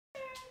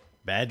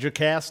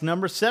Badgercast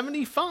number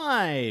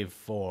 75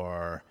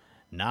 for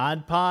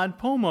Nod Pod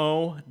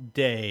Pomo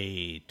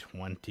Day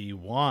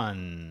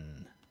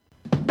 21.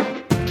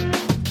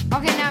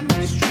 Okay, now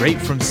Straight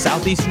from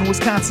southeastern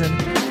Wisconsin,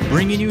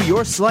 bringing you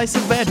your slice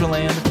of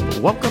Badgerland.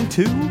 Welcome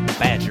to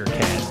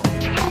Badgercast.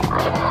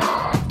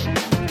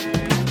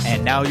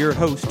 And now your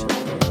host,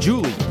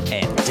 Julie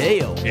and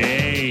Dale.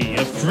 Hey,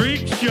 a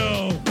freak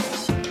show!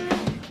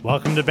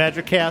 Welcome to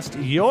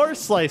Badgercast, your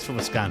slice of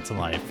Wisconsin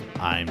life.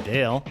 I'm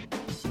Dale.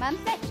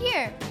 Mom's not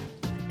here.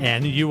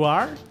 And you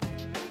are?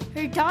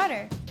 Her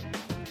daughter.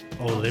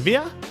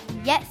 Olivia?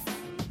 Yes.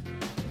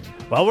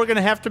 Well, we're going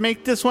to have to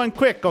make this one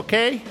quick,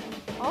 okay?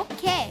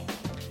 Okay.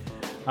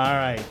 All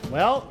right.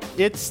 Well,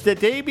 it's the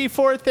day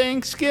before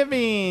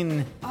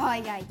Thanksgiving.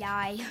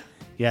 Ay.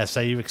 Yes,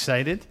 are you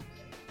excited?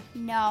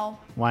 No,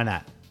 Why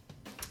not?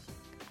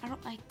 I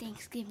don't like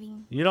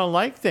Thanksgiving. You don't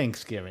like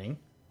Thanksgiving?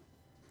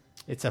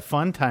 It's a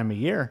fun time of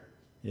year,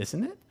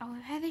 isn't it? I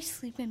would rather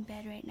sleep in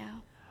bed right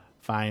now.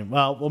 Fine.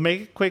 Well, we'll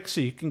make it quick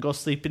so you can go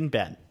sleep in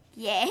bed.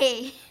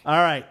 Yay.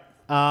 All right.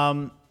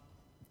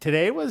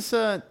 Today was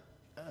a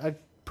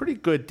pretty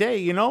good day.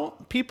 You know,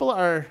 people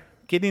are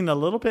getting a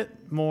little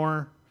bit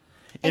more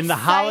in the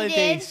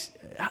holidays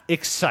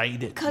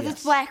excited. Because yes.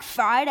 it's Black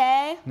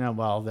Friday. No,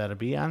 well, that'll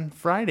be on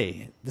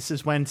Friday. This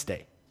is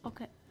Wednesday.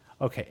 Okay.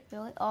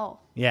 Really? Oh.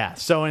 Yeah.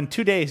 So in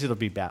 2 days, it'll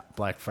be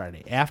Black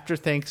Friday after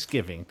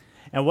Thanksgiving.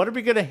 And what are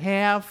we going to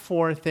have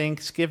for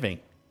Thanksgiving?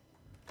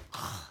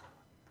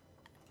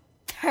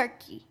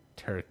 Turkey.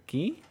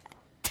 Turkey.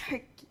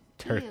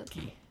 Ew.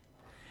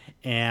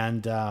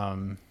 And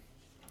I'm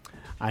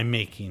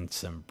making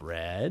some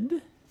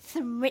bread.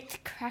 Some Ritz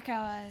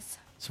crackers.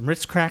 Some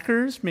Ritz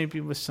crackers, maybe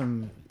with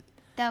some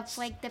That's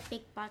like the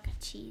big block of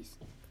cheese.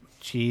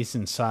 cheese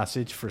and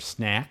sausage for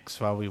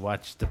snacks while we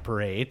watch the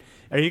parade.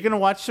 Are you going to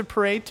watch the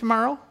parade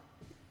tomorrow?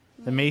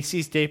 The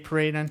Macy's Day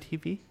Parade on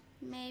TV?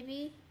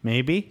 Maybe.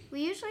 Maybe.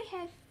 We usually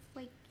have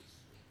like...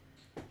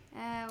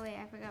 wait,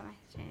 I forgot my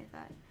train of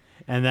thought.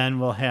 And then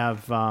we'll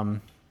have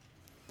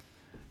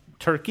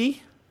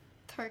turkey.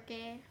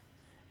 Turkey.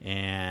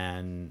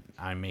 And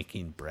I'm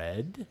making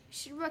bread. We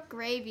should brought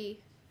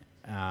gravy.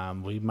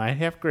 We might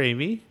have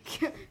gravy.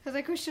 I was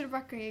like, we should have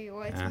brought gravy.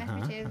 Well, it's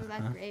mashed potatoes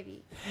without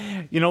gravy.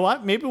 You know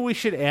what? Maybe we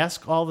should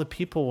ask all the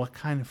people what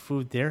kind of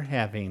food they're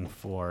having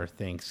for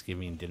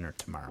Thanksgiving dinner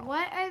tomorrow.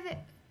 What are the...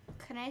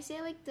 Can I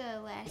say, like, the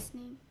last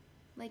name?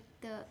 Like,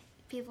 the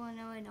people in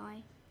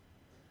Illinois?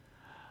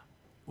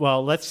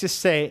 Well, let's just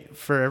say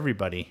for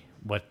everybody,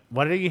 what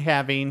are you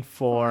having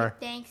for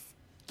Thanksgiving.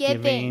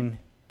 giving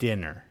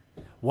dinner?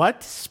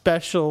 What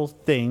special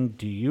thing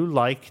do you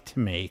like to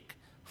make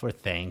for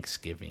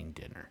Thanksgiving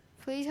dinner?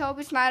 Please hope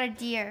it's not a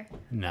deer.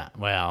 No,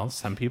 well,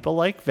 some people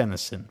like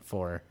venison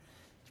for.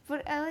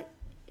 But I like...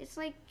 It's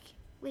like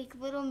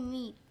little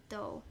meat,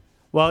 though.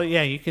 Well,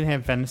 yeah, you can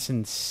have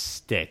venison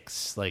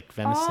sticks, like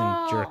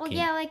venison jerky. Oh,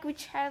 yeah, like we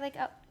try, like,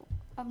 up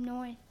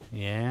north.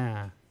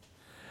 Yeah.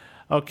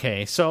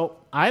 Okay, so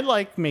I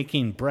like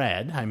making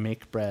bread. I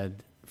make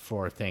bread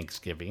for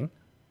Thanksgiving.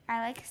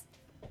 I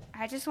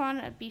just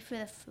want to be for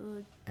the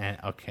food. And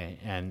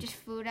Just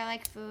food. I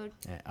like food.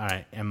 all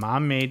right. And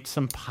Mom made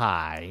some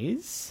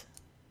pies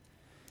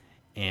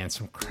and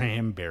some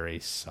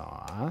cranberry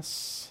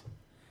sauce.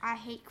 I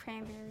hate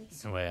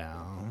cranberries.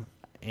 Well,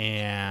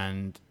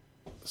 and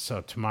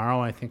so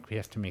tomorrow I think we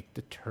have to make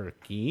the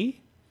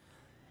turkey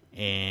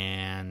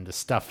and the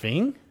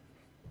stuffing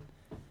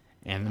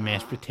and the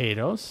mashed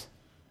potatoes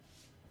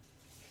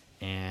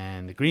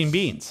and the green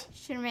beans.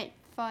 Should make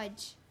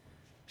fudge.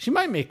 She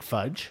might make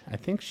fudge. I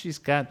think she's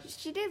got.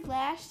 She did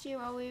last year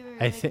while we were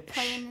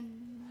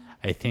playing.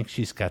 I think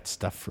she's got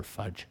stuff for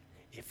fudge.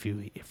 If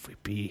we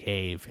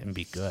behave and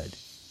be good,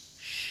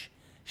 shh.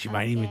 She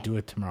might even do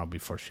it tomorrow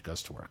before she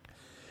goes to work.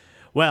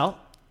 Well,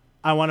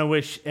 I want to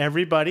wish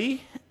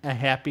everybody a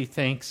happy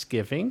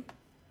Thanksgiving.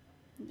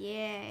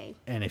 Yay!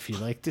 And if you'd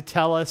like to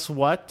tell us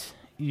what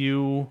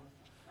you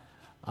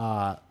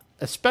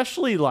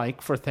especially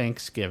like for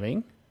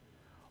Thanksgiving,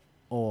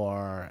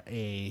 or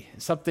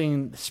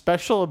something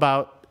special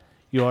about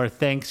your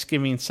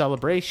Thanksgiving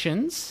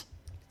celebrations,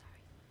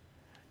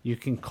 you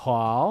can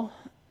call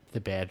the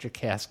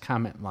Badgercast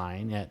comment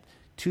line at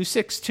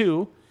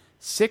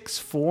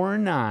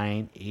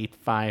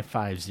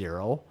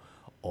 262-649-8550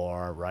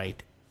 or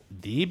write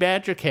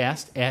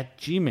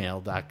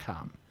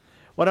thebadgercast@gmail.com.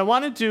 What I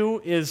want to do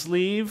is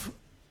leave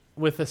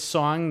with a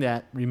song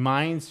that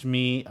reminds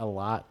me a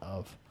lot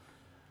of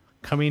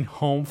coming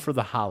home for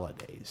the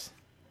holidays.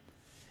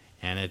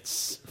 And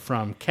it's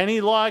from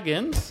Kenny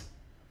Loggins,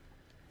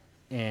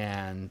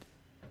 and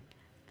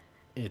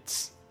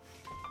it's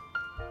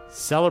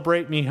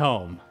Celebrate Me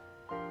Home.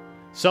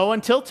 So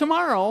until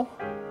tomorrow,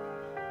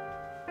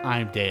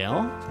 I'm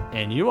Dale,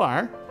 and you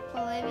are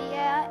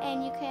Olivia,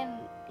 and you can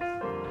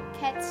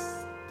catch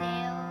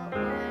Dale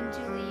and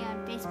Julie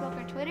on Facebook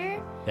or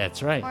Twitter.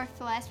 That's right. Or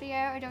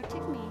Philaspia, or Don't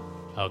Tick Me.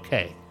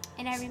 Okay.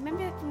 And I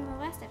remember it from the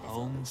last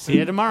episode. See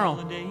you tomorrow.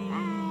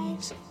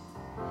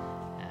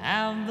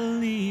 I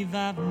believe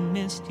I've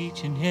missed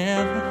each and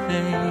every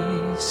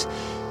face. close.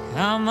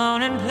 Come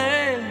on and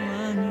play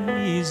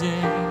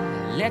uneasy.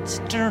 Let's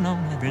turn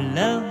on every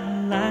love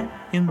light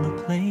in the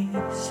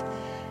place.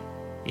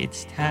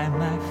 It's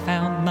time I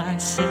found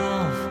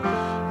myself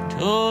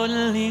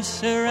totally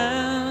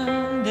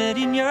surrounded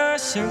in your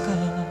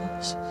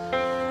circles.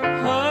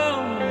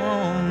 Oh,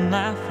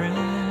 my friends,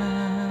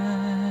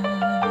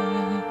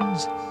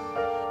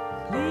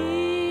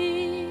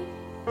 please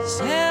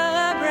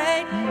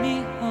celebrate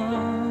me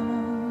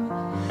home.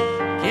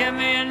 Give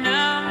me a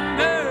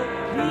number,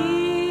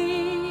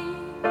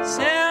 please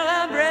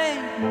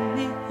celebrate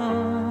me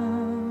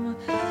home.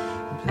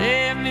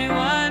 Play me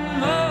one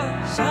more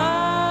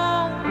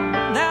song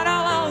that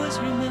I'll always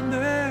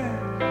remember,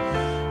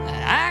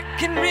 that I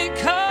can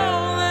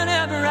recall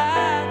whenever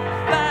I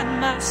find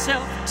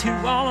myself too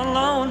all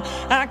alone.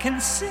 I can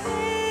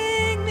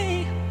sing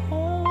me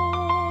home.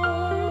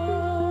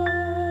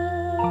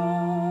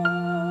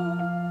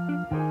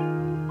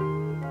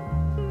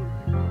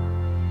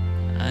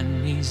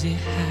 Uneasy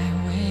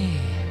highway,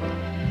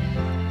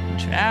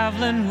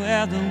 traveling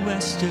where the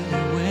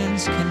westerly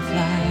winds can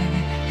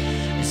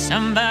fly.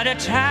 Somebody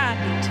tried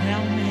to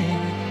tell me,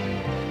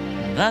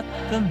 but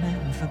the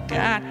man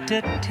forgot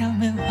to tell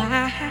me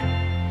why.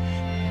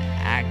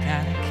 I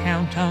gotta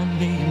count on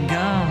being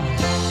gone.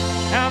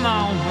 Come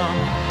on,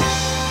 mama.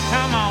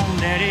 Come on,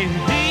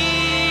 daddy.